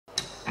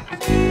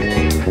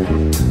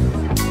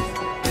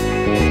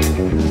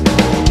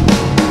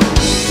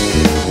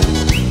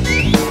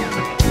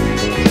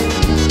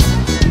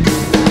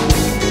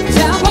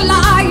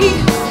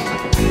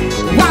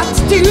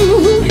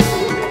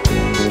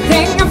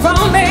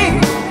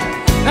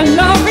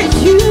loving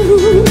you,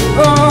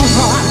 oh,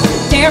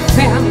 dear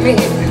family,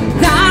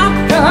 not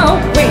the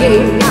way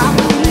I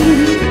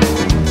feel.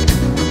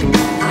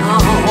 Oh.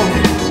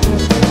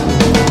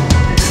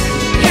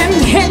 And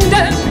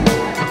hinder,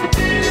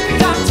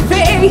 Dr.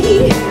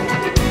 Faye,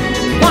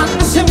 one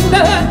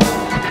similar,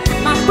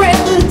 my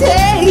breath a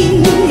day.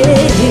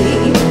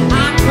 I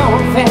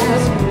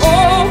confess,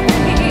 oh,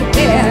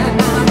 yeah,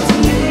 not to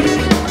you.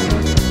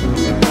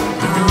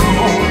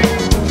 Oh.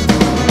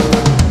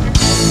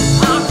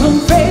 I'm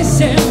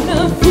confessing a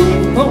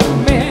fool for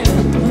me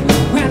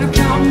when I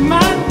come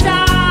my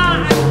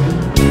time.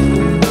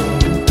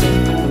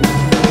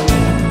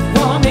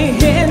 For me,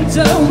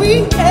 until we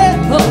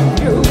ever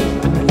knew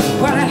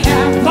what I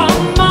have on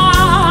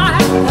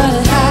mind, what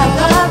I have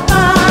on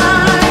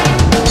mind.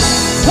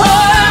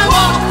 All I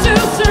want to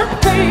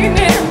surpain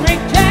and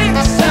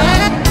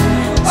rejection.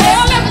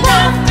 All I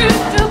want to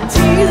do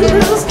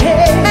tears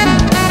came.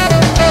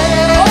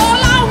 All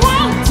I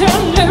want to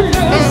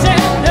lose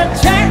in the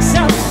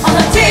Jackson on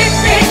a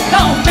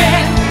typical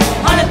man,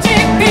 on a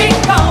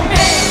typical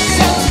man.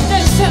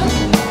 Substitution,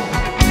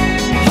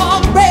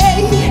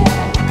 heartbreak,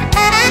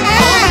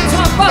 on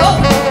top of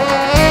the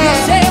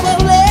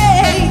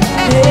Chevrolet.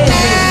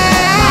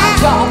 My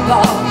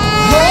trouble,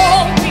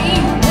 hold me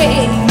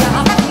way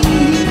up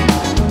here.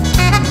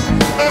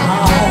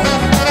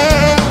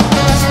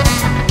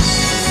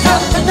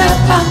 Something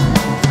about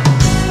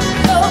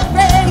the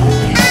rain,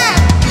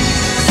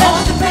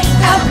 something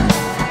break up,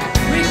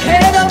 we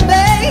can't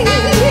obey.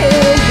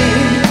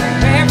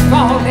 We're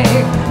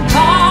falling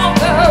all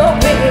the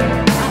way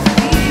up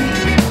here.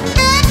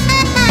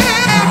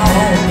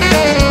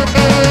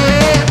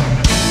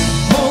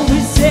 Oh, we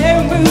say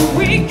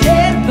we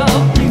can't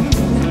love you,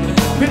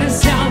 but it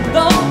sounds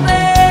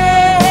lonely.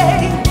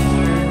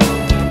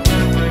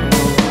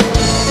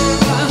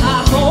 I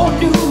hold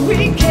you, we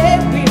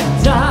can't be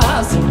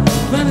just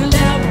when I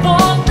left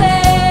all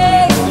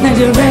day and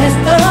the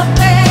rest of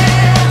them.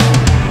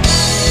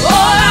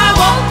 All I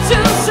want to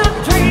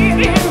subtract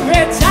in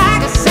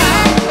rejection,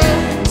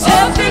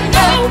 something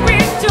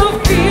going to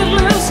feel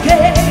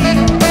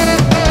escape.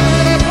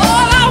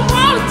 All I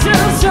want to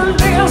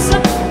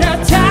listen to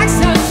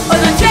Jackson on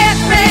the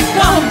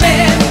typical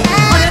man,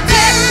 on the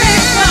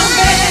typical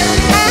man.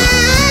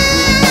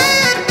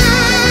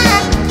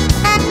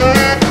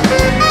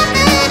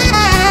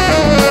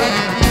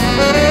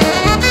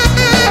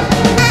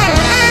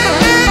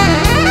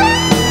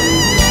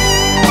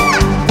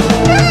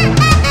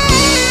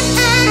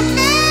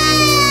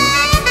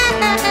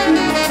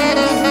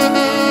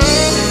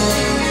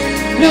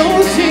 No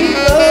change.